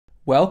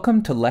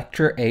Welcome to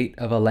Lecture 8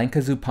 of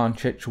Alenka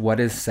Zupančič, What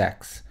is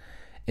Sex?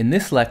 In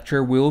this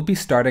lecture, we will be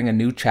starting a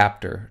new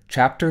chapter,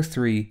 Chapter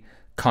 3,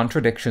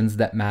 Contradictions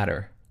That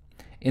Matter.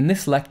 In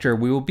this lecture,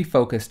 we will be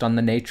focused on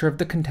the nature of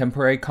the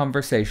contemporary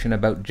conversation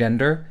about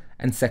gender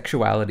and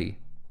sexuality.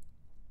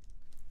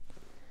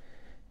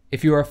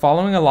 If you are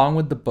following along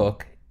with the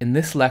book, in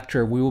this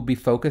lecture we will be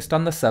focused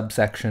on the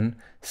subsection,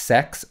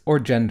 sex or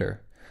gender,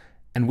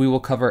 and we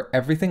will cover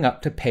everything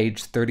up to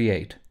page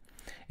 38.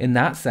 In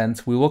that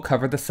sense, we will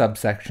cover the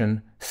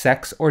subsection,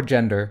 sex or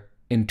gender,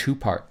 in two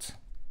parts.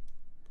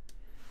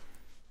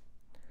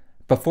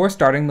 Before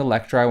starting the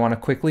lecture, I want to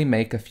quickly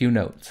make a few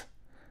notes.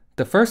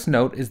 The first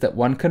note is that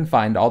one can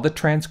find all the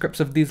transcripts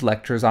of these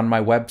lectures on my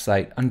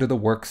website under the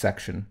work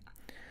section.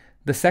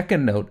 The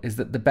second note is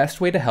that the best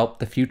way to help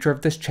the future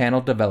of this channel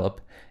develop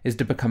is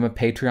to become a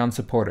Patreon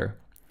supporter.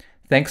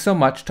 Thanks so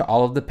much to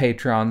all of the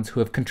Patreons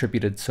who have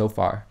contributed so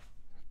far.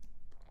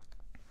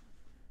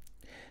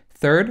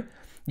 Third,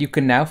 you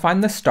can now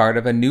find the start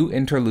of a new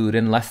interlude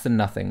in Less Than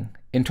Nothing,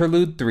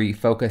 Interlude 3,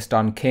 focused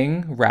on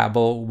king,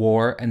 rabble,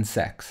 war, and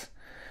sex,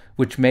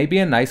 which may be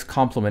a nice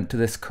complement to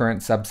this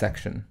current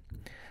subsection.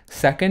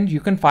 Second, you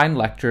can find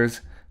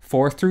lectures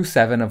 4 through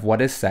 7 of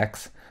What is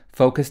Sex,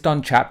 focused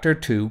on Chapter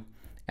 2,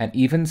 and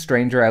Even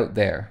Stranger Out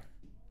There.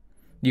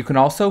 You can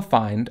also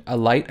find a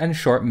light and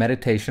short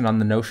meditation on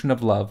the notion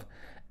of love,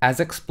 as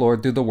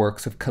explored through the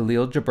works of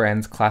Khalil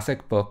Gibran's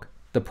classic book,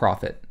 The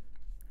Prophet.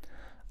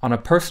 On a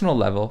personal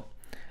level,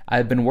 I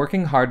have been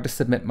working hard to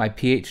submit my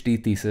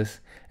PhD thesis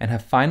and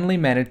have finally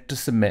managed to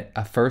submit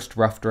a first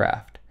rough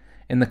draft.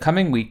 In the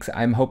coming weeks,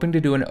 I am hoping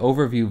to do an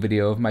overview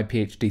video of my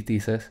PhD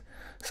thesis,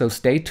 so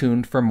stay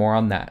tuned for more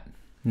on that.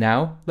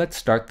 Now, let's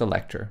start the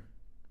lecture.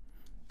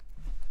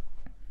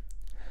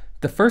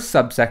 The first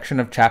subsection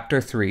of Chapter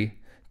 3,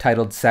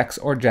 titled Sex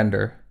or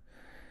Gender,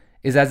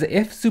 is as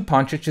if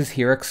Zupančič is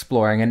here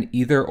exploring an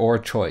either-or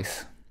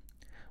choice.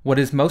 What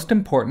is most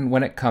important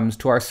when it comes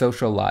to our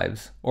social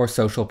lives, or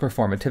social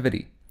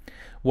performativity?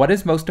 What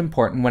is most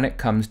important when it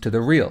comes to the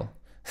real,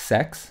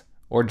 sex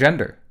or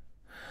gender?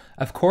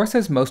 Of course,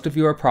 as most of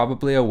you are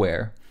probably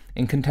aware,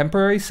 in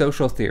contemporary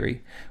social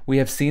theory, we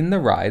have seen the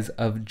rise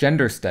of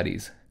gender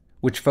studies,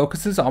 which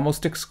focuses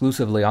almost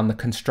exclusively on the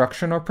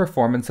construction or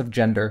performance of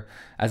gender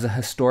as a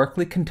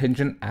historically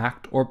contingent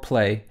act or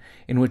play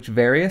in which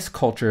various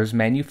cultures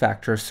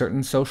manufacture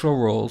certain social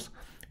roles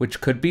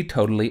which could be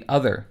totally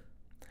other.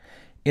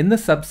 In the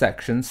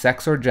subsection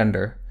Sex or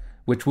Gender,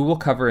 which we will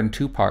cover in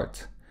two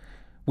parts,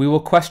 we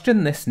will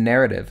question this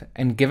narrative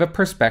and give a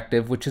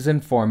perspective which is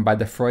informed by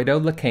the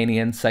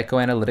Freudo-Lacanian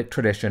psychoanalytic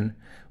tradition,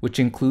 which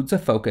includes a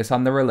focus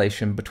on the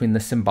relation between the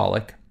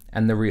symbolic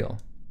and the real.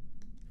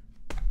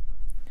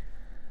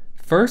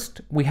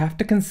 First, we have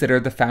to consider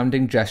the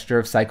founding gesture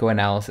of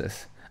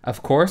psychoanalysis,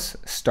 of course,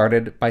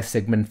 started by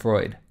Sigmund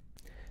Freud.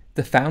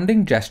 The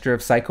founding gesture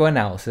of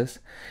psychoanalysis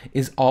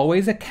is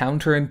always a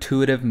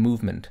counterintuitive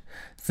movement,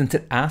 since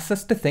it asks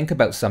us to think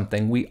about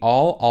something we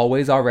all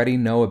always already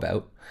know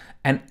about,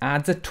 and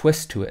adds a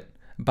twist to it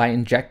by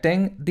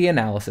injecting the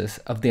analysis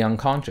of the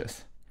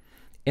unconscious.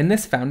 In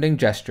this founding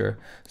gesture,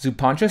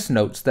 Zupančič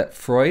notes that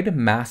Freud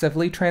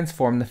massively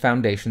transformed the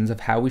foundations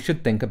of how we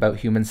should think about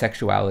human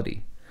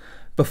sexuality.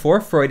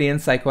 Before Freudian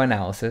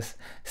psychoanalysis,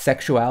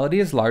 sexuality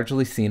is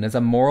largely seen as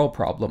a moral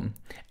problem,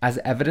 as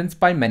evidenced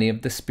by many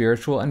of the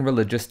spiritual and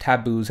religious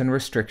taboos and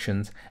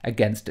restrictions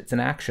against its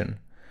enaction.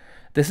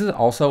 This is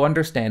also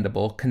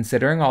understandable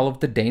considering all of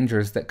the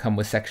dangers that come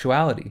with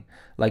sexuality,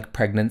 like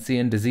pregnancy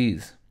and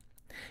disease.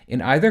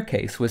 In either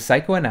case, with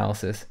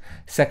psychoanalysis,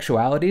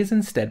 sexuality is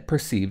instead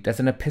perceived as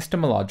an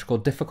epistemological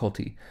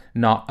difficulty,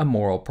 not a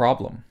moral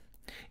problem.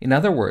 In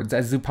other words,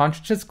 as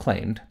Zupančič has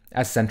claimed,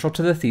 as central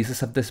to the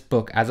thesis of this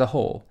book as a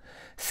whole,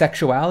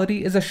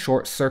 sexuality is a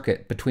short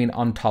circuit between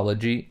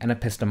ontology and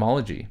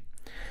epistemology.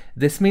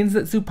 This means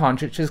that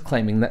Zupančič is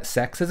claiming that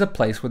sex is a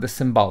place where the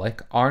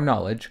symbolic, our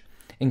knowledge,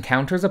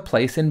 encounters a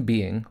place in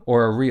being,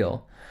 or a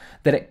real,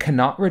 that it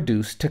cannot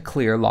reduce to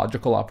clear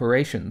logical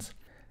operations.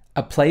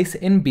 A place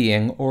in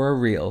being, or a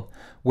real,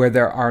 where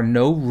there are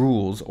no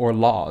rules or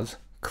laws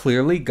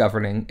clearly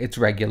governing its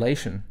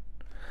regulation.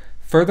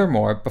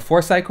 Furthermore,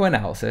 before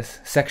psychoanalysis,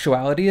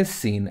 sexuality is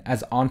seen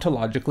as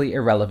ontologically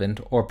irrelevant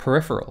or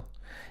peripheral.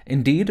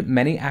 Indeed,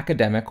 many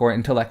academic or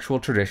intellectual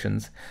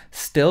traditions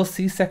still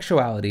see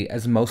sexuality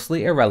as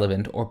mostly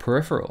irrelevant or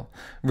peripheral,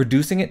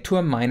 reducing it to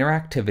a minor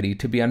activity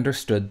to be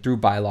understood through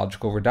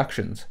biological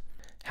reductions.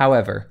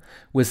 However,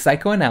 with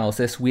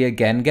psychoanalysis, we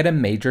again get a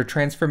major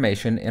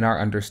transformation in our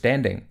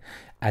understanding,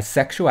 as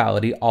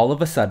sexuality all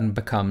of a sudden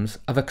becomes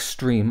of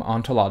extreme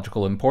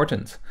ontological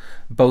importance,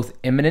 both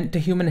imminent to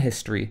human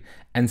history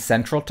and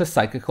central to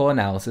psychical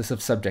analysis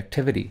of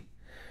subjectivity.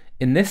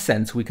 In this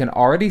sense, we can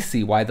already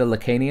see why the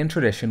Lacanian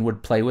tradition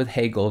would play with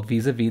Hegel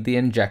vis-a-vis the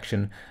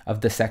injection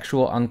of the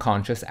sexual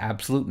unconscious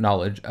absolute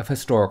knowledge of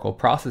historical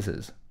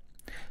processes.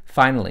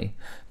 Finally,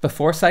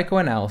 before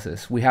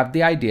psychoanalysis, we have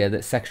the idea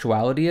that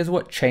sexuality is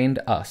what chained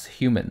us,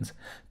 humans,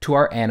 to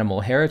our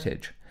animal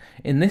heritage.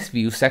 In this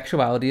view,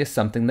 sexuality is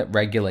something that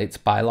regulates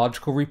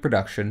biological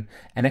reproduction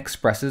and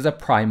expresses a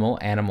primal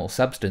animal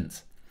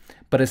substance,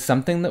 but is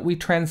something that we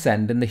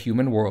transcend in the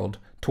human world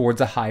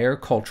towards a higher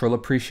cultural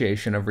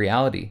appreciation of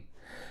reality.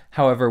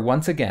 However,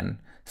 once again,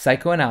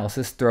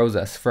 psychoanalysis throws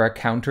us for a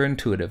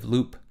counterintuitive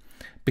loop,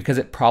 because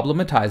it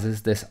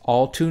problematizes this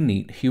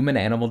all-too-neat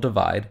human-animal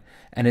divide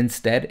and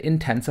instead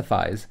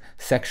intensifies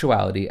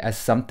sexuality as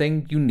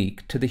something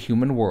unique to the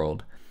human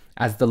world,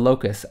 as the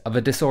locus of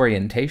a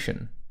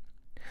disorientation.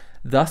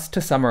 Thus,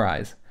 to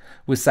summarize,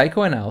 with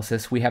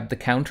psychoanalysis we have the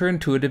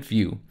counterintuitive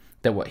view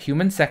that what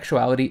human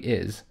sexuality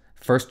is,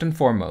 first and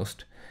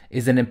foremost,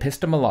 is an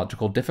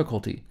epistemological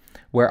difficulty,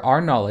 where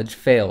our knowledge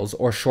fails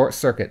or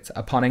short-circuits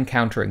upon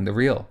encountering the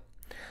real,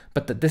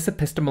 but that this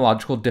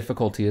epistemological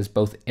difficulty is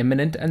both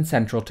immanent and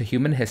central to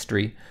human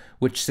history,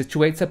 which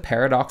situates a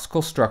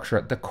paradoxical structure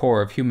at the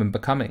core of human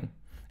becoming,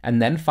 and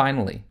then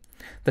finally,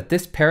 that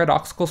this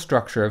paradoxical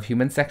structure of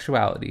human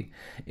sexuality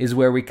is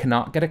where we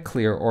cannot get a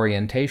clear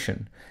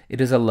orientation.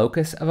 It is a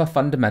locus of a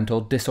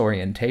fundamental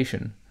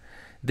disorientation.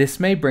 This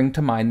may bring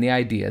to mind the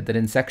idea that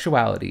in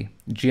sexuality,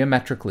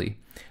 geometrically,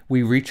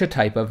 we reach a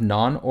type of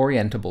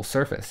non-orientable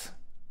surface.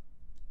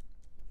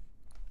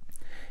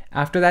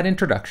 After that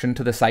introduction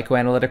to the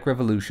psychoanalytic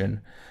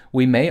revolution,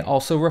 we may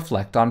also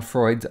reflect on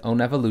Freud's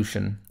own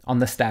evolution on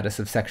the status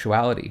of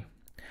sexuality.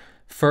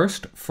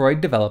 First,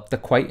 Freud developed the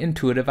quite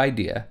intuitive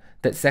idea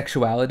that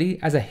sexuality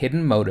as a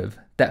hidden motive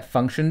that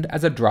functioned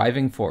as a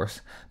driving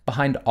force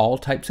behind all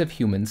types of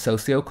human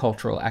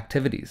socio-cultural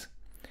activities.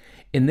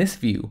 In this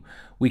view,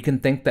 we can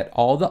think that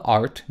all the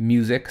art,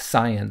 music,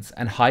 science,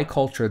 and high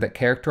culture that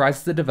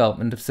characterizes the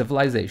development of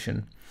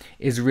civilization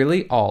is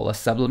really all a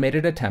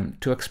sublimated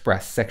attempt to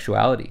express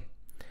sexuality.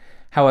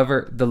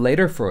 However, the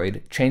later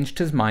Freud changed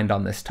his mind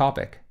on this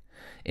topic.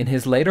 In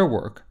his later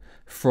work,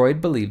 Freud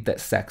believed that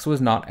sex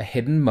was not a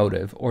hidden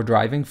motive or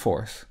driving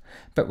force,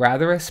 but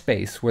rather a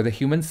space where the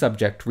human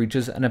subject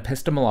reaches an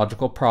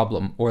epistemological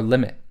problem or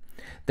limit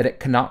that it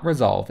cannot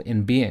resolve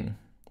in being.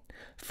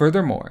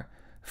 Furthermore,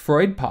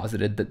 Freud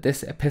posited that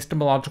this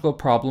epistemological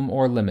problem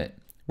or limit,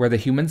 where the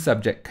human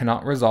subject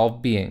cannot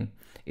resolve being,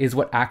 is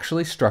what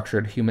actually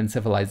structured human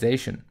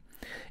civilization.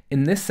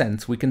 In this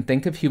sense, we can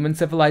think of human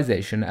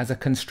civilization as a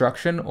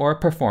construction or a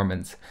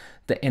performance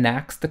that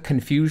enacts the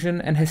confusion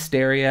and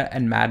hysteria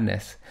and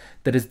madness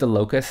that is the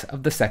locus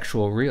of the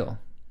sexual real.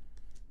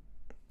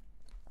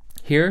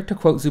 Here to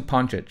quote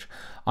Zupančič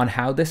on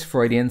how this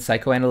Freudian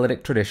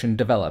psychoanalytic tradition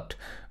developed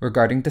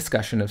regarding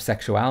discussion of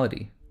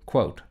sexuality,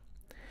 quote,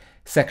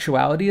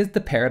 "Sexuality is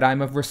the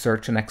paradigm of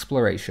research and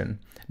exploration,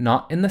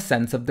 not in the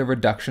sense of the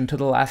reduction to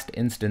the last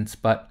instance,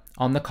 but,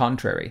 on the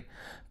contrary,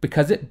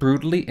 because it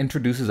brutally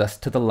introduces us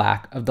to the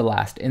lack of the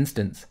last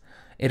instance.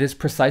 It is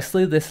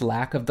precisely this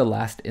lack of the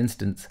last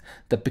instance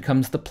that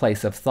becomes the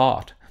place of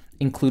thought,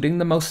 including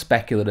the most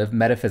speculative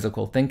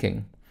metaphysical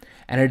thinking.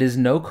 And it is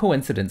no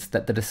coincidence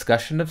that the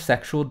discussion of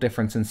sexual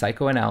difference in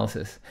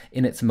psychoanalysis,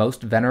 in its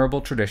most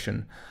venerable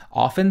tradition,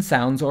 often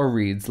sounds or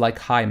reads like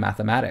high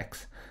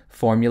mathematics.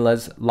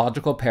 Formulas,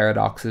 logical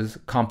paradoxes,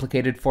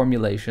 complicated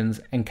formulations,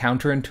 and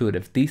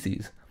counterintuitive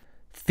theses.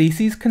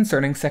 Theses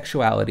concerning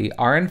sexuality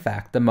are in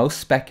fact the most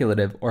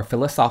speculative or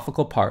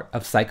philosophical part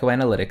of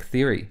psychoanalytic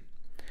theory."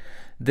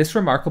 This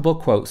remarkable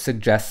quote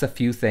suggests a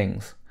few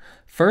things.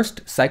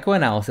 First,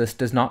 psychoanalysis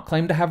does not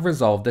claim to have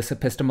resolved this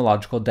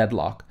epistemological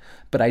deadlock,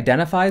 but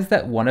identifies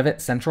that one of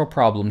its central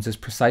problems is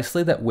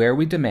precisely that where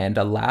we demand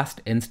a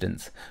last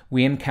instance,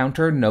 we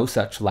encounter no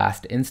such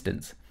last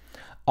instance.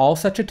 All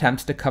such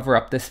attempts to cover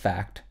up this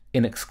fact,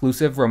 in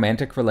exclusive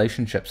romantic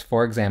relationships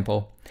for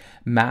example,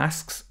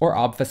 masks or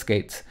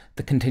obfuscates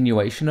the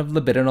continuation of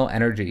libidinal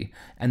energy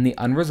and the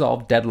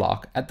unresolved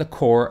deadlock at the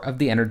core of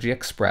the energy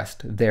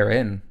expressed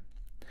therein.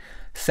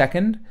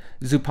 Second,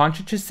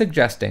 Zupančič is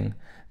suggesting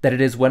that it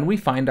is when we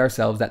find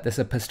ourselves at this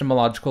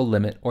epistemological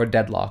limit or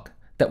deadlock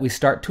that we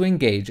start to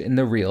engage in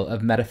the real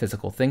of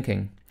metaphysical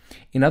thinking.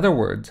 In other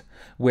words,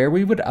 where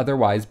we would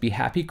otherwise be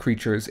happy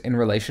creatures in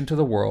relation to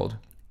the world,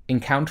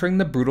 encountering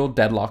the brutal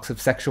deadlocks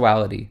of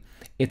sexuality,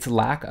 its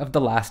lack of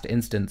the last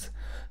instance,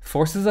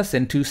 forces us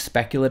into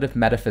speculative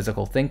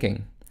metaphysical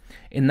thinking.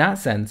 In that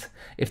sense,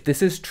 if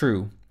this is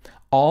true,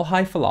 all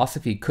high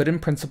philosophy could in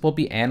principle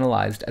be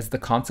analyzed as the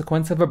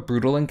consequence of a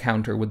brutal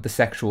encounter with the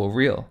sexual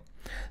real,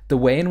 the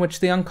way in which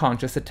the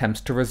unconscious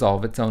attempts to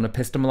resolve its own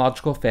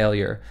epistemological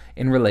failure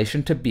in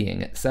relation to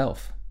being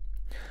itself.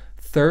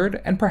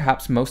 Third, and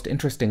perhaps most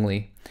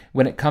interestingly,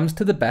 when it comes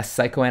to the best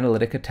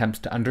psychoanalytic attempts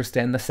to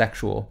understand the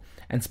sexual,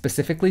 and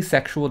specifically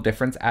sexual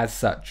difference as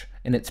such,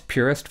 in its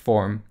purest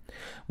form,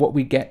 what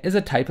we get is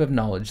a type of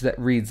knowledge that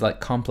reads like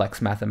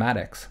complex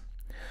mathematics.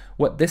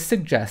 What this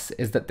suggests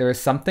is that there is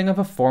something of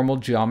a formal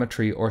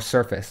geometry or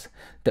surface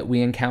that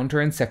we encounter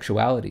in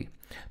sexuality,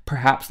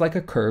 perhaps like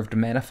a curved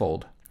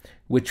manifold,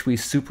 which we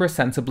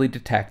suprasensibly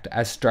detect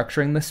as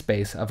structuring the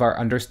space of our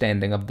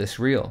understanding of this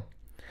real.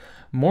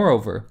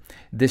 Moreover,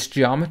 this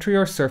geometry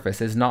or surface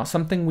is not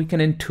something we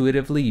can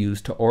intuitively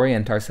use to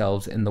orient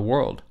ourselves in the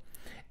world.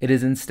 It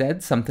is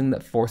instead something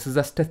that forces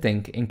us to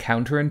think in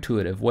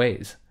counterintuitive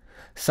ways.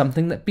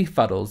 something that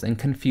befuddles and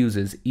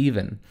confuses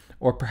even,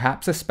 or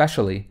perhaps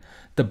especially,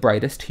 the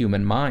brightest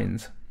human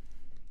minds.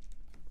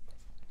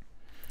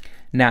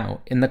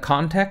 Now, in the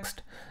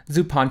context,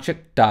 Zupančič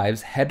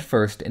dives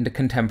headfirst into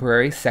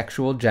contemporary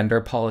sexual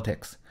gender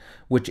politics,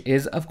 which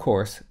is, of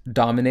course,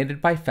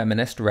 dominated by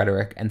feminist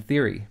rhetoric and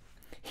theory.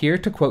 Here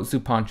to quote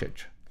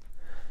Zupančič,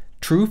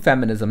 "True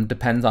feminism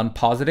depends on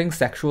positing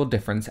sexual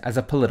difference as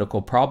a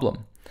political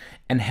problem,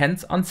 and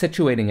hence on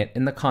situating it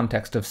in the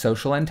context of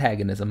social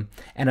antagonism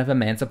and of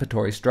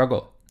emancipatory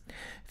struggle.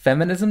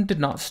 Feminism did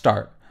not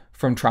start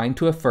from trying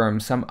to affirm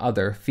some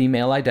other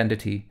female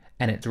identity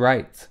and its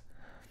rights,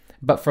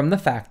 but from the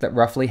fact that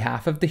roughly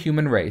half of the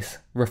human race,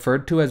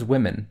 referred to as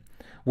women,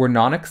 were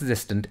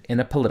non-existent in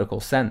a political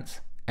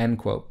sense." End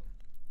quote.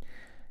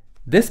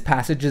 This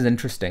passage is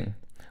interesting.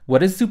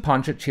 What is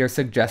Zupančič here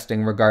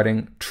suggesting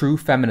regarding true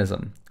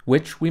feminism,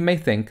 which, we may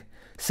think,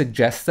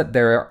 suggests that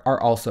there are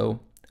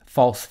also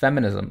false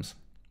feminisms?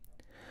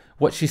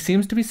 What she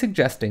seems to be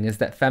suggesting is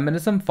that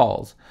feminism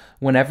falls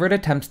whenever it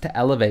attempts to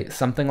elevate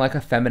something like a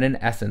feminine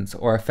essence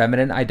or a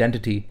feminine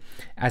identity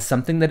as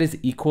something that is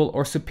equal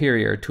or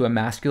superior to a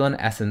masculine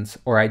essence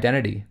or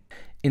identity.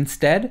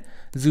 Instead,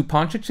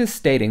 Zupančič is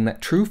stating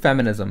that true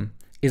feminism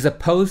is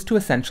opposed to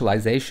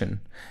essentialization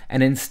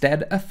and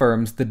instead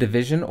affirms the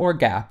division or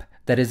gap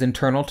that is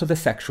internal to the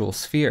sexual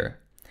sphere.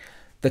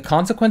 The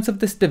consequence of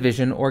this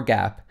division or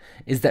gap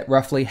is that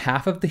roughly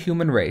half of the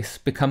human race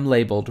become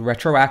labeled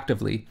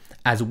retroactively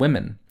as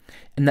women,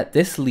 and that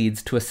this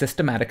leads to a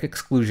systematic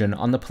exclusion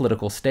on the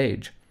political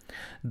stage.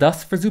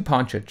 Thus, for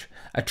Zupančič,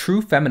 a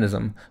true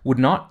feminism would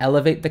not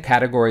elevate the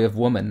category of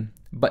woman,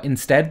 but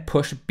instead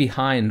push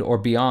behind or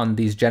beyond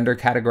these gender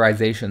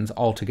categorizations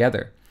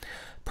altogether,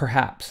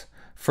 perhaps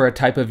for a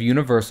type of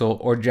universal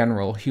or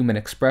general human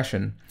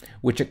expression,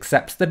 which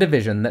accepts the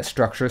division that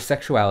structures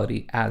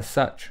sexuality as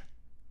such.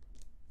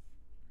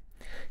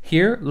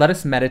 Here, let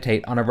us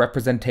meditate on a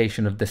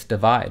representation of this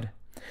divide.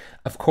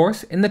 Of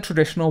course, in the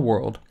traditional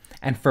world,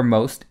 and for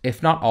most,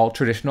 if not all,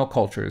 traditional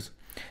cultures,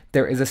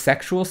 there is a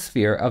sexual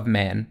sphere of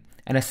man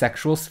and a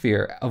sexual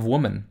sphere of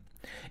woman.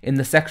 In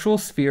the sexual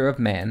sphere of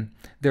man,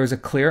 there is a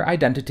clear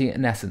identity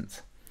and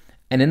essence,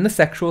 and in the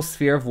sexual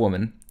sphere of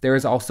woman, there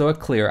is also a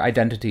clear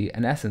identity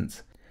and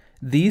essence.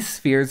 These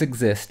spheres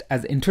exist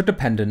as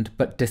interdependent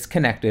but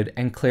disconnected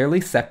and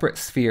clearly separate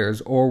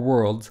spheres or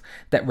worlds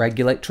that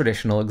regulate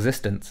traditional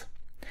existence.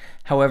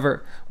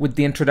 However, with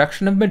the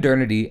introduction of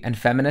modernity and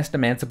feminist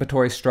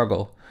emancipatory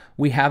struggle,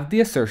 we have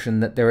the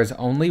assertion that there is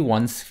only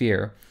one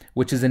sphere,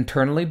 which is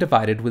internally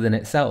divided within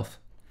itself.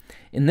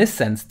 In this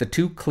sense, the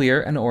two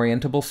clear and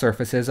orientable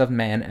surfaces of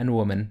man and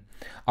woman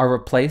are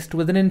replaced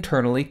with an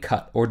internally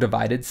cut or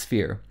divided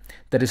sphere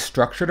that is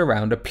structured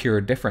around a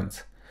pure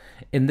difference.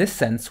 In this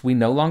sense, we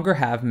no longer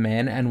have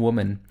man and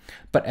woman,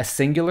 but a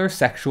singular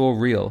sexual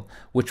real,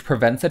 which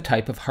prevents a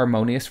type of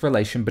harmonious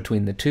relation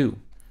between the two,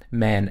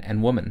 man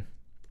and woman.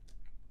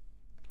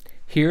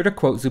 Here to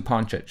quote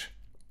Zupančič,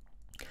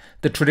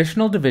 "The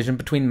traditional division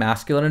between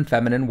masculine and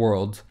feminine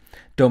worlds,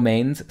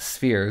 domains,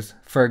 spheres,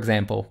 for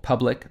example,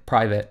 public,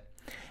 private,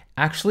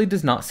 actually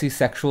does not see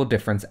sexual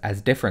difference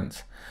as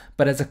difference,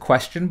 but as a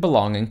question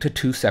belonging to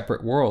two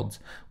separate worlds,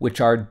 which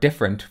are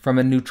different from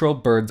a neutral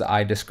bird's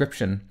eye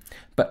description,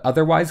 but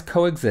otherwise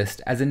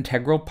coexist as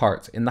integral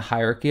parts in the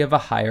hierarchy of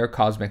a higher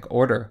cosmic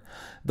order,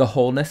 the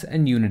wholeness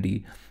and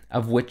unity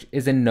of which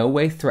is in no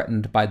way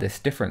threatened by this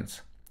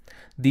difference.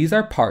 These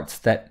are parts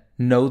that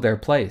know their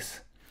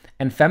place,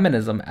 and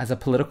feminism as a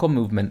political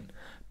movement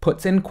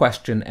puts in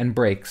question and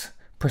breaks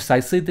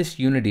precisely this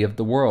unity of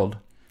the world,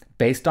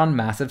 based on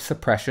massive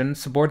suppression,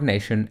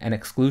 subordination, and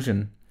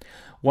exclusion.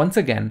 Once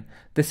again,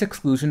 this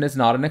exclusion is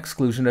not an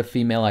exclusion of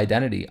female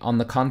identity. On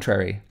the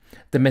contrary,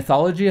 the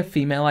mythology of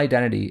female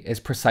identity is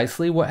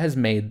precisely what has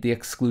made the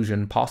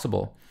exclusion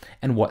possible,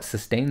 and what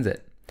sustains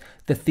it.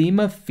 The theme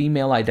of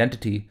female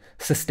identity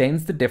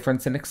sustains the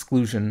difference and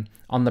exclusion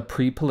on the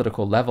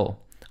pre-political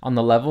level, on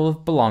the level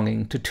of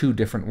belonging to two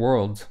different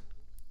worlds."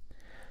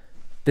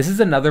 This is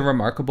another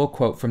remarkable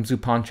quote from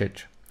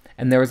Zupančič,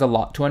 and there is a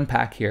lot to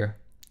unpack here.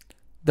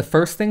 The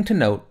first thing to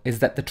note is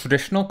that the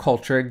traditional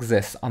culture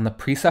exists on the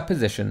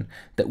presupposition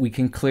that we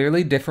can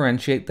clearly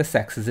differentiate the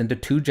sexes into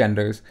two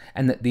genders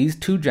and that these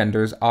two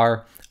genders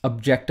are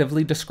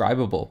objectively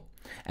describable,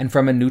 and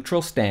from a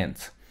neutral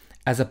stance,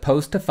 as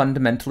opposed to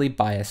fundamentally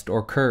biased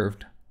or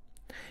curved.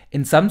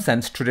 In some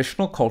sense,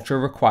 traditional culture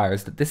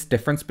requires that this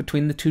difference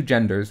between the two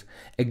genders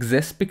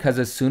exists because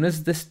as soon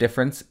as this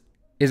difference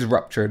is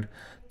ruptured,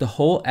 the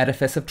whole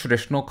edifice of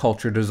traditional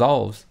culture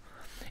dissolves.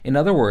 In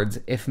other words,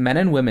 if men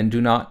and women do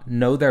not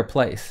know their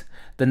place,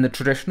 then the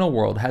traditional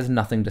world has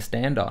nothing to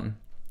stand on.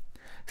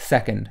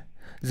 Second,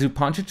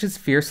 Zupančič is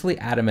fiercely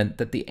adamant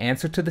that the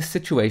answer to this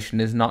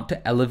situation is not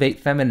to elevate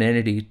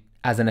femininity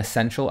as an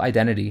essential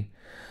identity,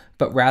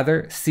 but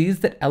rather sees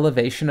that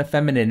elevation of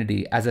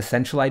femininity as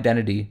essential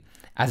identity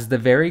as the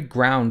very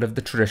ground of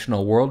the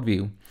traditional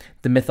worldview,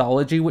 the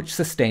mythology which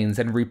sustains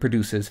and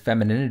reproduces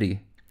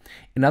femininity.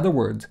 In other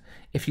words,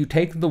 if you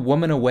take the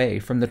woman away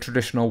from the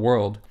traditional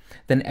world,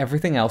 then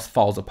everything else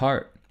falls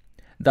apart.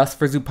 Thus,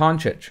 for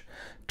Zupančič,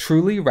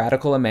 truly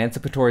radical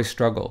emancipatory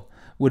struggle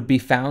would be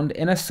found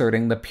in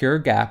asserting the pure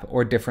gap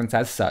or difference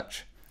as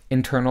such,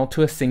 internal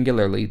to a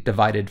singularly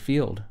divided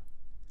field.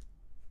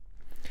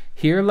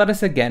 Here let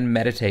us again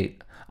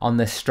meditate on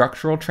this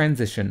structural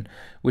transition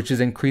which is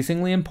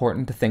increasingly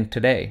important to think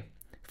today,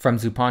 from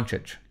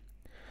Zupančič.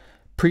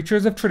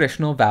 Preachers of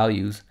traditional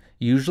values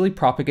usually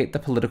propagate the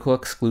political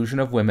exclusion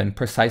of women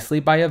precisely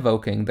by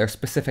evoking their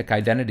specific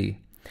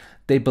identity.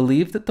 They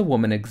believe that the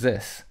woman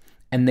exists,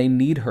 and they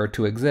need her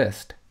to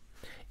exist.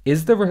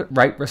 Is the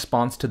right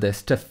response to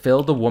this to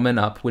fill the woman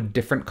up with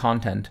different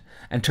content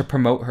and to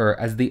promote her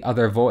as the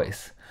other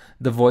voice,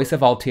 the voice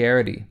of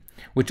alterity,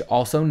 which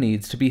also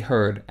needs to be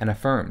heard and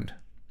affirmed?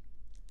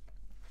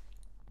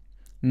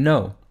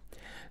 No.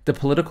 The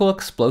political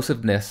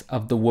explosiveness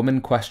of the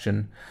woman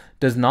question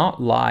does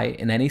not lie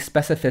in any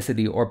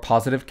specificity or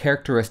positive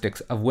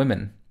characteristics of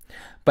women,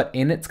 but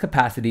in its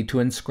capacity to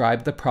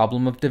inscribe the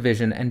problem of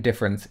division and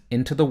difference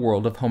into the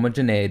world of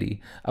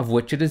homogeneity of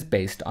which it is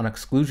based on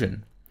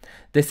exclusion.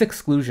 This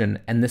exclusion,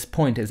 and this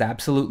point is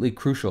absolutely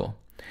crucial,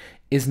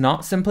 is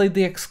not simply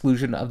the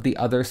exclusion of the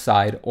other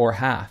side or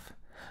half,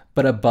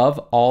 but above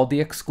all the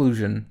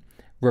exclusion,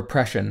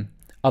 repression,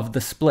 of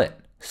the split,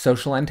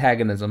 social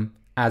antagonism,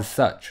 as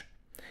such.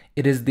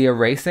 It is the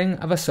erasing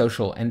of a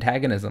social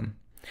antagonism.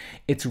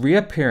 Its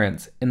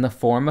reappearance in the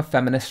form of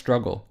feminist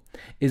struggle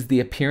is the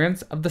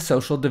appearance of the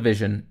social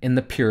division in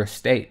the pure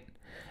state,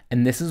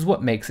 and this is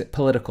what makes it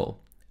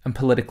political and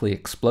politically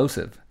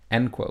explosive."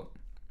 End quote.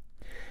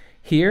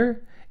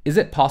 Here, is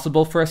it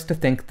possible for us to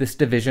think this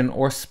division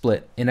or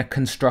split in a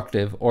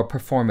constructive or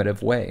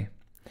performative way?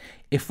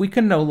 If we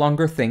can no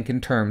longer think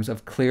in terms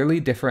of clearly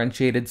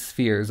differentiated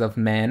spheres of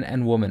man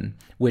and woman,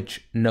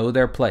 which know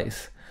their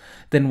place,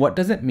 then what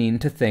does it mean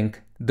to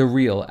think the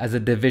real as a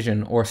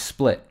division or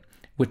split,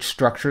 which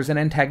structures an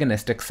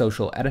antagonistic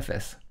social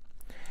edifice?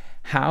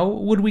 How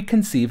would we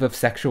conceive of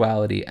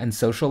sexuality and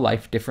social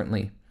life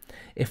differently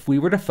if we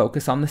were to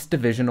focus on this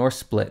division or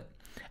split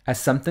as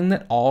something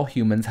that all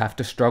humans have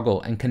to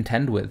struggle and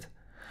contend with?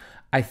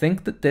 I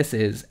think that this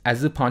is,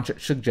 as Zupančič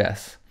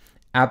suggests,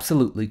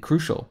 absolutely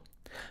crucial,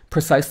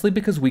 precisely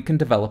because we can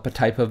develop a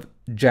type of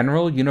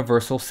general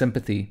universal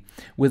sympathy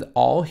with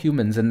all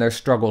humans in their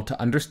struggle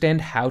to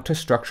understand how to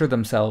structure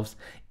themselves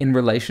in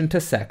relation to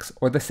sex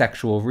or the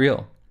sexual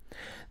real.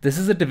 This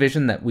is a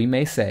division that we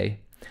may say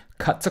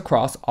cuts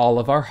across all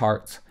of our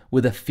hearts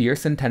with a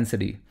fierce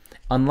intensity,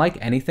 unlike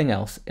anything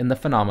else in the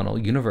phenomenal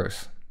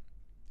universe.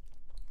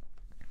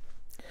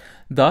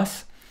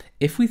 Thus,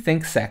 if we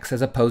think sex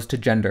as opposed to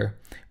gender,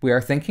 we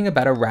are thinking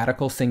about a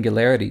radical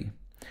singularity,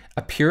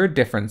 a pure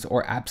difference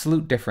or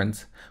absolute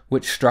difference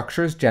which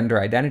structures gender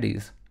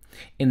identities.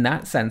 In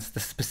that sense, the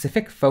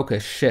specific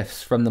focus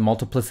shifts from the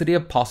multiplicity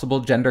of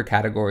possible gender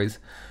categories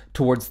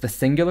towards the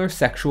singular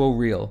sexual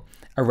real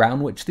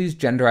around which these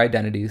gender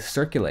identities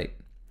circulate.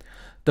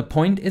 The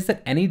point is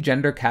that any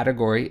gender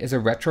category is a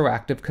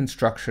retroactive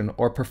construction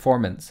or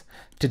performance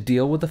to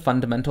deal with the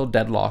fundamental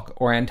deadlock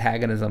or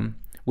antagonism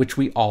which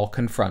we all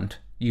confront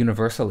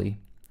universally.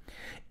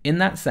 In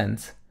that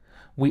sense,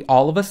 we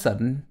all of a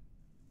sudden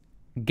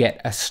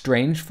get a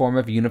strange form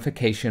of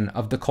unification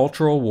of the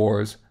cultural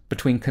wars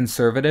between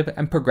conservative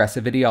and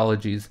progressive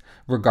ideologies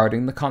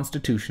regarding the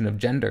constitution of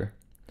gender.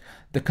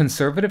 The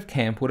conservative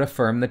camp would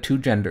affirm the two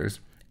genders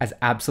as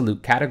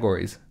absolute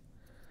categories,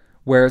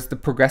 whereas the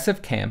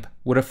progressive camp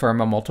would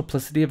affirm a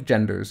multiplicity of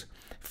genders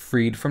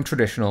freed from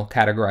traditional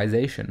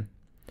categorization.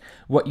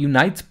 What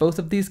unites both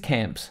of these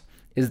camps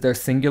is their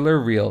singular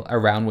real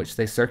around which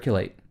they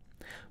circulate.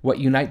 What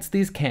unites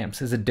these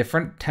camps is a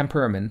different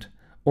temperament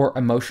or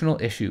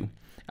emotional issue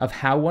of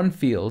how one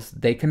feels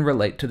they can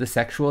relate to the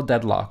sexual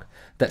deadlock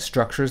that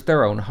structures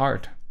their own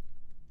heart.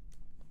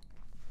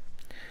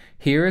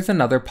 Here is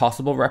another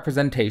possible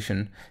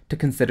representation to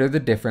consider the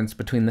difference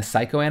between the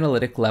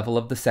psychoanalytic level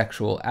of the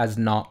sexual as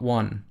not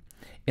one.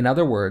 In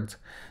other words,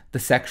 the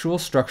sexual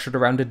structured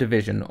around a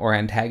division or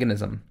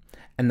antagonism,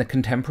 and the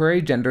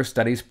contemporary gender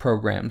studies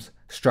programs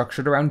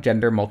structured around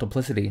gender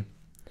multiplicity.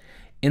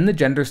 In the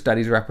gender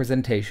studies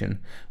representation,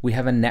 we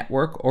have a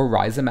network or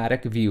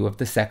rhizomatic view of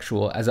the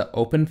sexual as an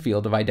open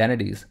field of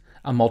identities,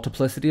 a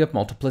multiplicity of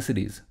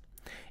multiplicities.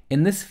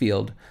 In this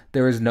field,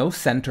 there is no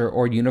center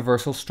or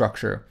universal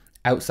structure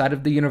outside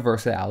of the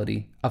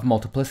universality of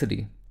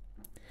multiplicity.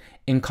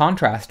 In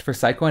contrast, for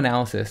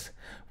psychoanalysis,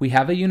 we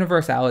have a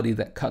universality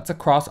that cuts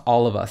across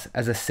all of us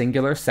as a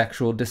singular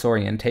sexual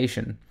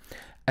disorientation,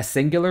 a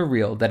singular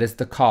real that is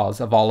the cause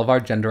of all of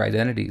our gender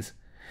identities.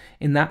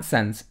 In that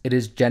sense, it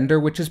is gender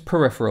which is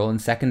peripheral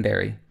and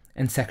secondary,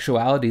 and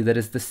sexuality that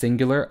is the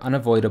singular,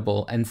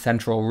 unavoidable, and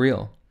central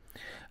real.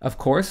 Of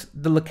course,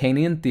 the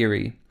Lacanian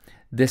theory,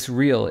 this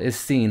real is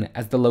seen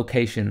as the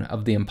location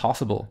of the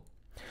impossible.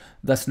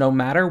 Thus, no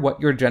matter what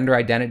your gender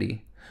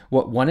identity,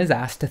 what one is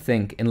asked to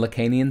think in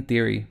Lacanian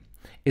theory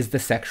is the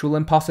sexual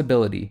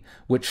impossibility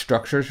which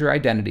structures your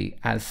identity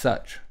as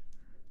such.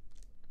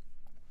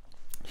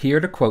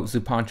 Here to quote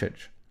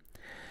Zupančič,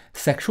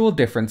 "Sexual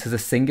difference is a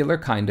singular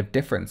kind of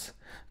difference,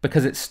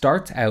 because it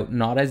starts out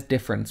not as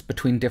difference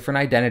between different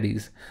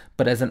identities,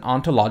 but as an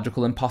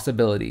ontological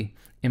impossibility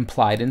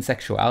implied in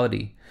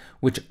sexuality,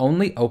 which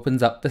only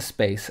opens up the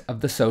space of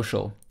the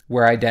social,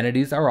 where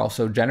identities are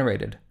also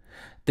generated.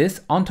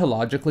 This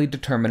ontologically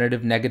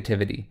determinative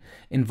negativity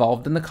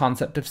involved in the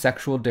concept of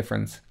sexual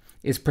difference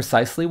is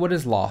precisely what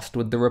is lost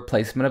with the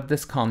replacement of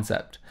this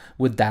concept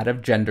with that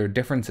of gender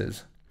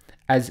differences.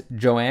 As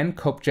Joanne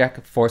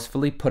Kopjek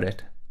forcefully put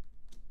it,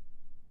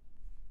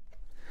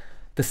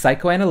 the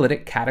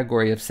psychoanalytic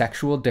category of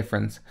sexual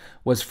difference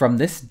was from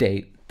this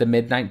date, the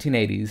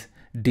mid-1980s,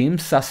 deemed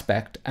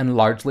suspect and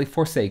largely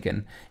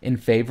forsaken in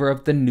favor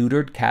of the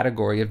neutered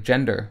category of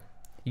gender.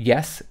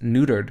 Yes,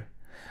 neutered.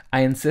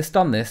 I insist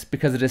on this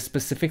because it is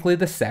specifically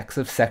the sex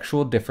of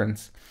sexual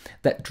difference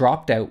that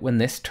dropped out when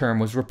this term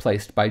was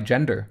replaced by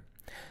gender.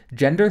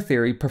 Gender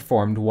theory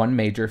performed one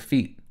major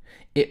feat.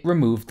 It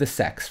removed the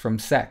sex from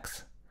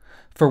sex.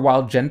 For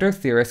while gender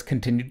theorists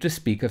continued to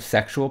speak of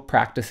sexual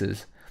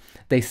practices,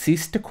 they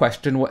ceased to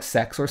question what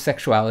sex or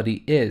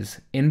sexuality is.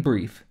 In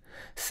brief,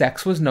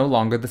 sex was no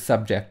longer the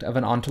subject of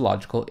an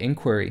ontological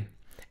inquiry,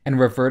 and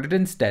reverted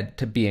instead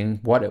to being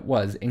what it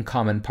was in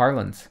common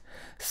parlance,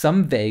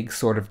 some vague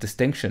sort of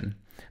distinction,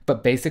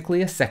 but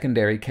basically a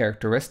secondary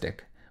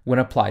characteristic, when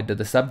applied to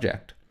the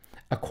subject,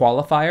 a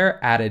qualifier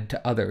added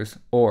to others,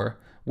 or,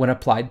 when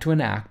applied to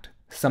an act,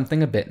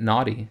 something a bit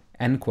naughty."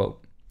 End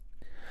quote.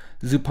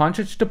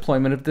 Zupančič's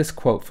deployment of this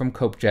quote from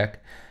Kopjek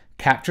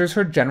captures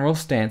her general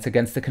stance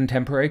against the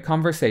contemporary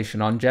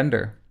conversation on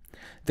gender.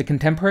 The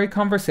contemporary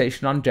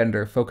conversation on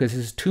gender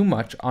focuses too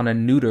much on a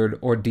neutered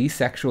or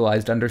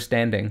desexualized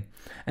understanding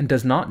and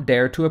does not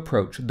dare to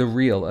approach the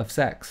real of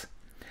sex.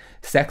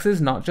 Sex is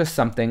not just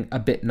something a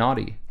bit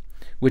naughty,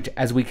 which,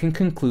 as we can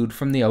conclude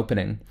from the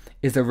opening,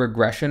 is a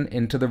regression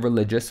into the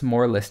religious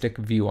moralistic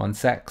view on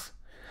sex,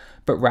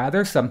 but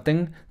rather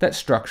something that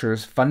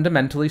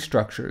fundamentally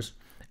structures,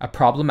 a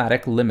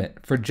problematic limit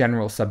for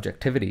general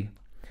subjectivity.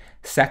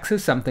 Sex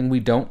is something we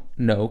don't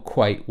know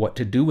quite what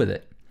to do with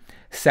it.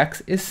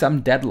 Sex is some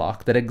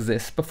deadlock that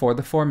exists before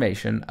the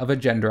formation of a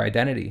gender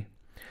identity.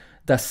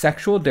 Thus,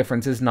 sexual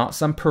difference is not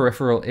some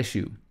peripheral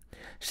issue.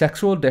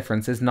 Sexual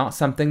difference is not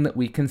something that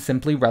we can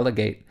simply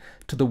relegate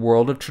to the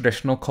world of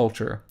traditional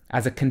culture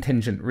as a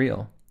contingent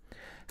real.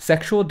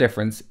 Sexual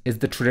difference is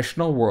the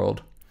traditional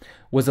world,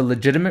 was a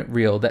legitimate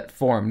real that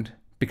formed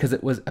because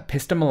it was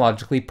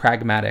epistemologically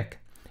pragmatic,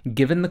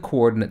 given the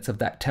coordinates of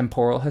that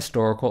temporal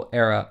historical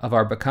era of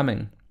our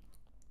becoming.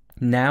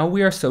 Now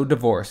we are so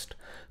divorced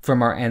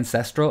from our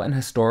ancestral and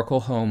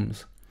historical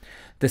homes.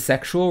 The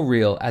sexual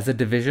real as a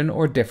division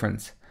or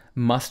difference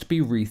must be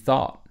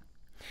rethought.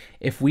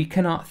 If we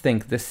cannot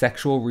think this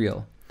sexual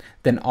real,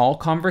 then all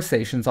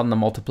conversations on the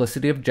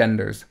multiplicity of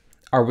genders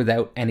are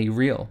without any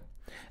real,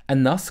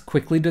 and thus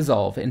quickly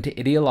dissolve into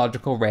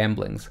ideological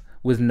ramblings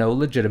with no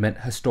legitimate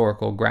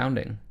historical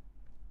grounding.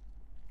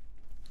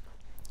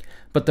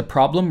 But the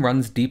problem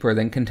runs deeper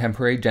than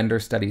contemporary gender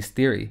studies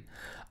theory,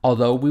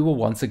 although we will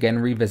once again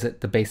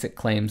revisit the basic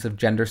claims of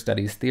gender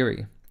studies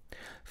theory.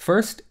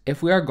 First,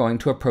 if we are going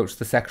to approach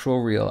the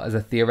sexual real as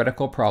a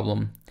theoretical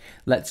problem,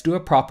 let's do a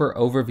proper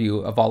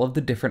overview of all of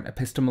the different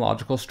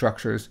epistemological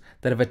structures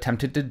that have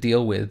attempted to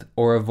deal with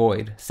or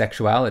avoid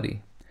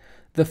sexuality.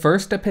 The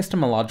first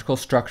epistemological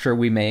structure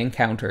we may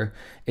encounter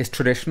is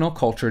traditional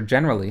culture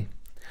generally.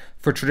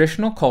 For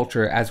traditional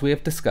culture, as we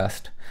have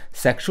discussed,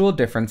 sexual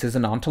difference is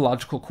an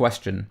ontological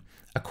question,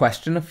 a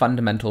question of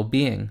fundamental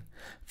being.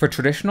 For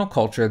traditional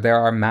culture, there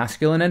are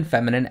masculine and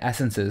feminine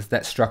essences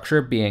that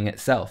structure being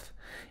itself.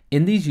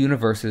 In these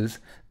universes,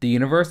 the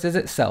universe is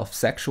itself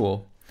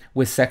sexual,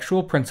 with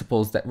sexual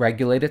principles that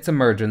regulate its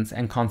emergence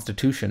and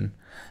constitution.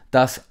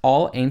 Thus,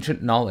 all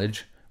ancient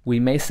knowledge, we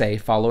may say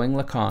following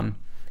Lacan,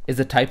 is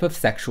a type of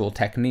sexual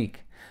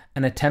technique,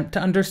 an attempt to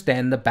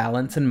understand the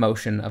balance and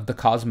motion of the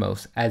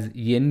cosmos as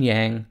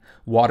yin-yang,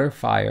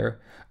 water-fire,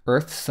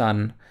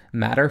 earth-sun,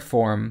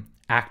 matter-form,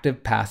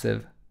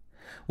 active-passive.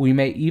 We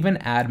may even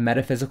add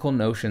metaphysical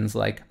notions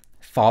like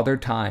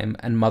Father-Time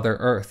and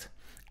Mother-Earth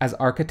as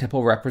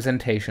archetypal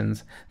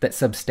representations that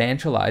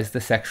substantialize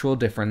the sexual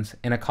difference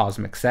in a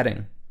cosmic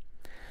setting.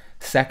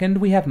 Second,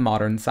 we have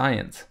modern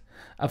science.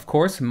 Of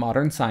course,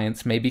 modern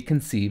science may be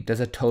conceived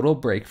as a total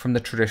break from the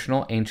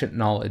traditional ancient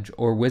knowledge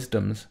or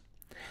wisdoms.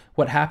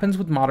 What happens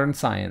with modern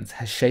science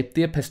has shaped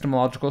the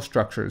epistemological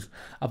structures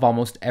of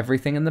almost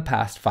everything in the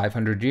past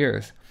 500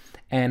 years,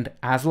 and,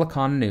 as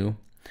Lacan knew,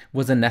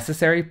 was a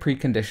necessary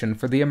precondition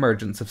for the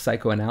emergence of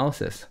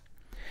psychoanalysis.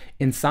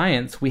 In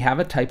science, we have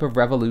a type of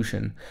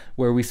revolution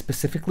where we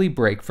specifically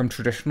break from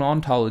traditional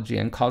ontology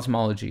and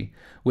cosmology,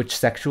 which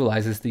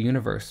sexualizes the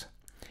universe.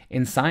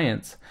 In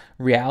science,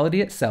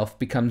 reality itself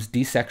becomes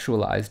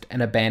desexualized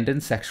and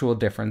abandons sexual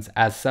difference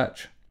as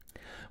such.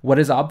 What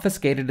is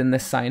obfuscated in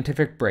this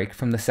scientific break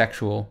from the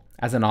sexual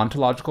as an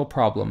ontological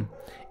problem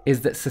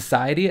is that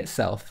society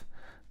itself,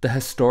 the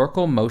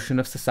historical motion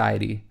of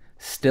society,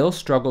 still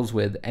struggles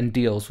with and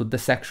deals with the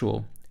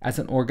sexual as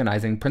an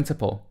organizing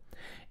principle.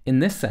 In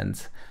this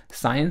sense,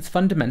 science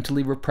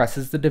fundamentally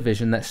represses the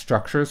division that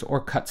structures or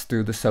cuts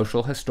through the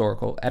social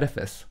historical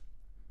edifice.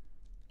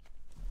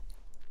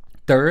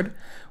 Third,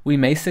 we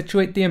may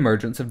situate the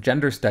emergence of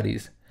gender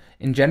studies.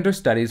 In gender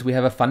studies, we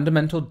have a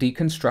fundamental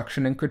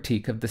deconstruction and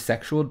critique of the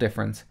sexual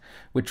difference,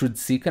 which would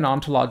seek an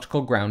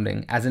ontological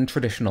grounding, as in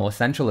traditional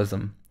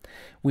essentialism.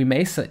 We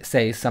may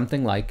say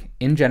something like,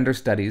 in gender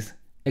studies,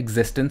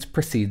 existence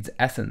precedes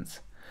essence.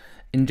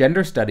 In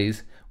gender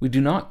studies, we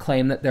do not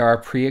claim that there are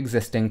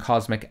pre-existing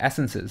cosmic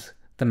essences,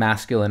 the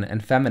masculine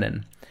and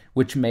feminine,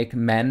 which make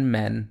men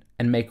men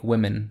and make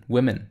women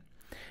women.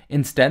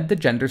 Instead, the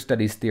gender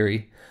studies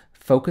theory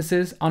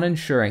focuses on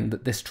ensuring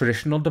that this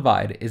traditional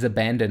divide is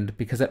abandoned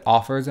because it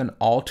offers an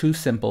all too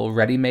simple,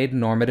 ready-made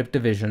normative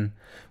division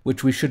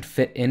which we should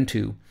fit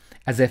into,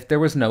 as if there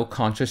was no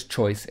conscious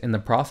choice in the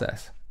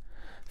process.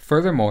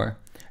 Furthermore,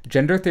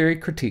 gender theory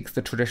critiques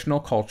the traditional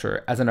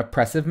culture as an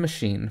oppressive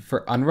machine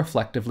for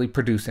unreflectively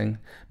producing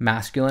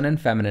masculine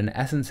and feminine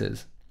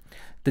essences.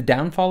 The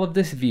downfall of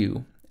this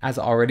view, as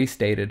already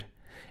stated,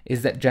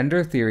 is that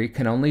gender theory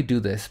can only do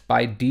this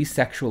by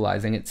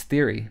desexualizing its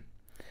theory,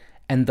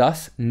 and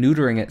thus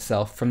neutering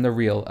itself from the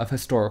real of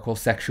historical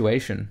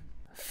sexuation.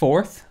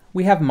 Fourth,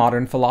 we have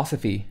modern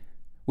philosophy,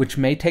 which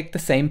may take the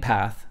same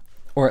path,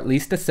 or at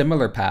least a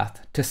similar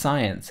path, to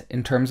science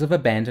in terms of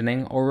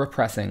abandoning or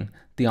repressing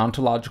the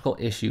ontological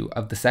issue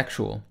of the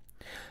sexual.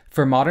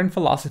 For modern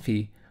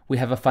philosophy, we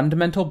have a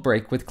fundamental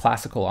break with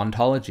classical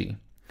ontology.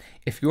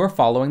 If you are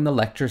following the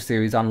lecture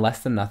series on Less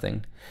Than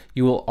Nothing,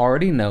 you will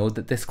already know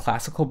that this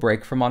classical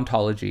break from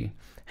ontology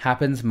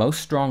happens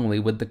most strongly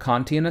with the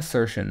Kantian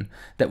assertion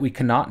that we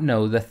cannot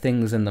know the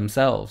things in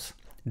themselves,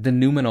 the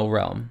noumenal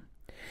realm.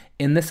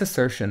 In this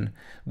assertion,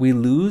 we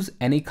lose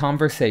any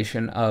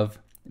conversation of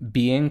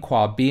being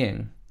qua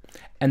being,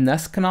 and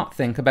thus cannot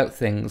think about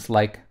things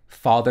like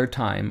Father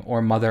Time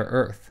or Mother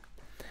Earth.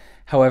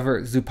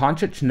 However,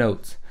 Zupančič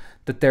notes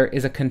that there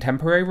is a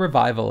contemporary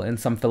revival in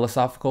some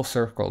philosophical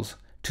circles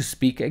to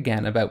speak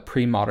again about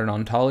pre-modern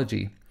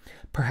ontology,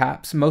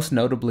 perhaps most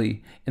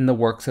notably in the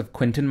works of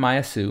Quintin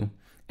Meillassoux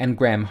and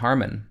Graham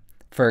Harman,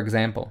 for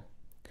example.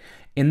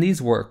 In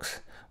these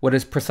works, what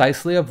is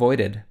precisely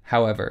avoided,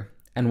 however,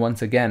 and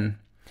once again,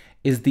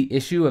 is the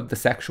issue of the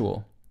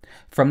sexual.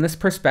 From this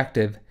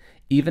perspective,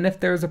 even if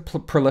there is a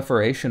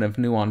proliferation of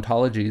new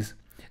ontologies,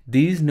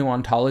 these new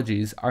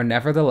ontologies are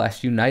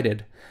nevertheless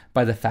united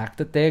by the fact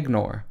that they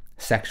ignore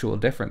sexual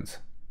difference.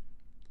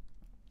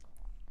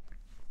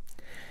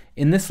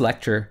 In this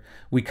lecture,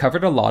 we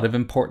covered a lot of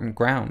important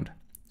ground.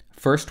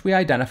 First, we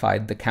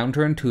identified the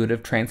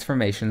counterintuitive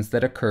transformations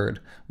that occurred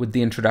with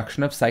the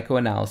introduction of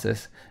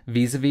psychoanalysis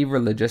vis-à-vis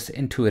religious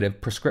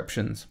intuitive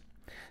prescriptions.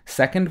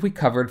 Second, we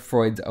covered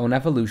Freud's own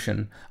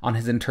evolution on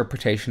his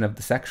interpretation of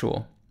the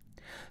sexual.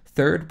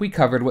 Third, we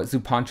covered what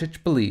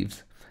Zupančič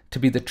believes to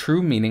be the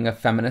true meaning of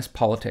feminist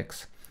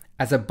politics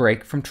as a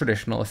break from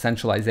traditional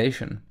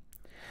essentialization.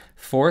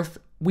 Fourth,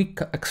 we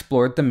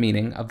explored the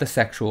meaning of the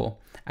sexual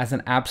as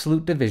an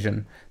absolute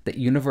division that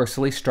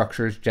universally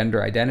structures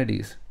gender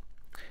identities.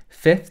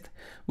 Fifth,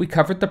 we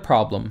covered the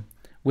problem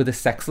with a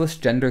sexless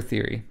gender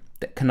theory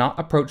that cannot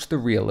approach the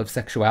real of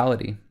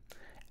sexuality.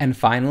 And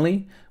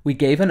finally, we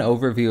gave an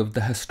overview of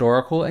the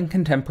historical and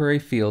contemporary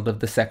field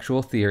of the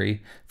sexual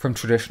theory from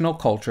traditional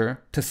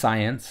culture to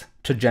science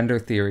to gender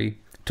theory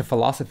to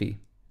philosophy.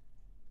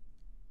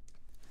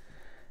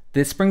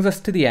 This brings us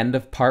to the end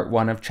of Part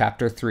 1 of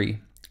Chapter 3,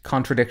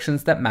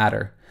 Contradictions That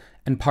Matter,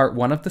 and Part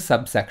 1 of the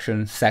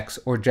subsection Sex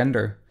or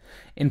Gender.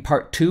 In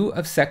Part 2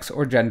 of Sex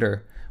or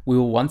Gender, we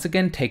will once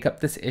again take up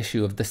this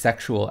issue of the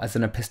sexual as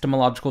an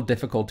epistemological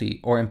difficulty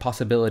or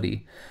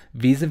impossibility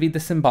vis-à-vis the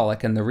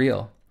symbolic and the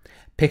real,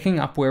 picking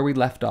up where we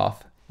left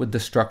off with the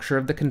structure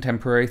of the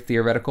contemporary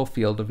theoretical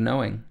field of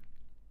knowing.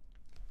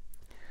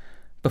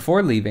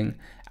 Before leaving,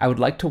 I would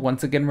like to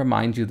once again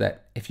remind you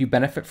that if you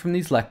benefit from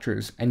these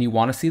lectures and you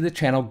want to see the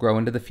channel grow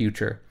into the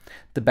future,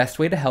 the best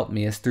way to help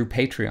me is through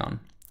Patreon.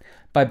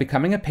 By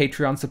becoming a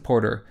Patreon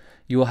supporter,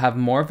 you will have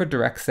more of a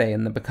direct say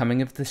in the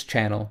becoming of this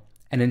channel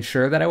and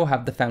ensure that I will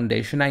have the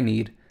foundation I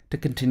need to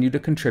continue to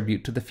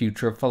contribute to the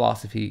future of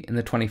philosophy in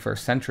the 21st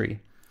century.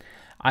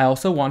 I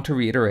also want to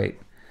reiterate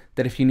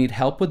that if you need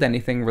help with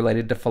anything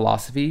related to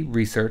philosophy,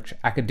 research,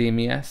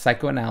 academia,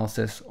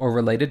 psychoanalysis, or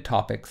related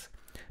topics,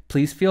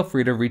 please feel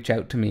free to reach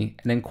out to me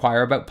and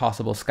inquire about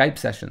possible Skype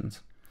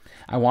sessions.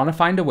 I want to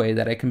find a way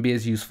that I can be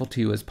as useful to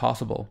you as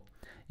possible.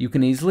 You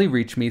can easily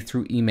reach me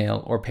through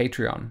email or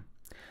Patreon.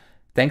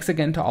 Thanks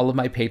again to all of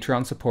my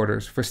Patreon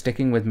supporters for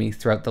sticking with me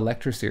throughout the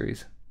lecture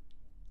series.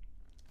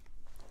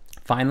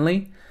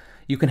 Finally,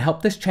 you can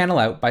help this channel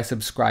out by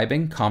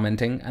subscribing,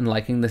 commenting, and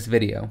liking this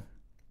video.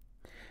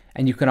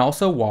 And you can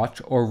also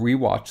watch or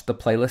rewatch the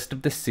playlist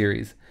of this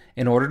series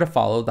in order to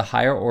follow the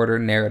higher order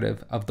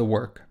narrative of the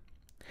work.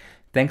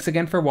 Thanks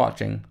again for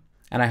watching,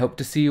 and I hope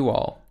to see you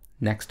all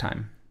next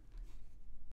time.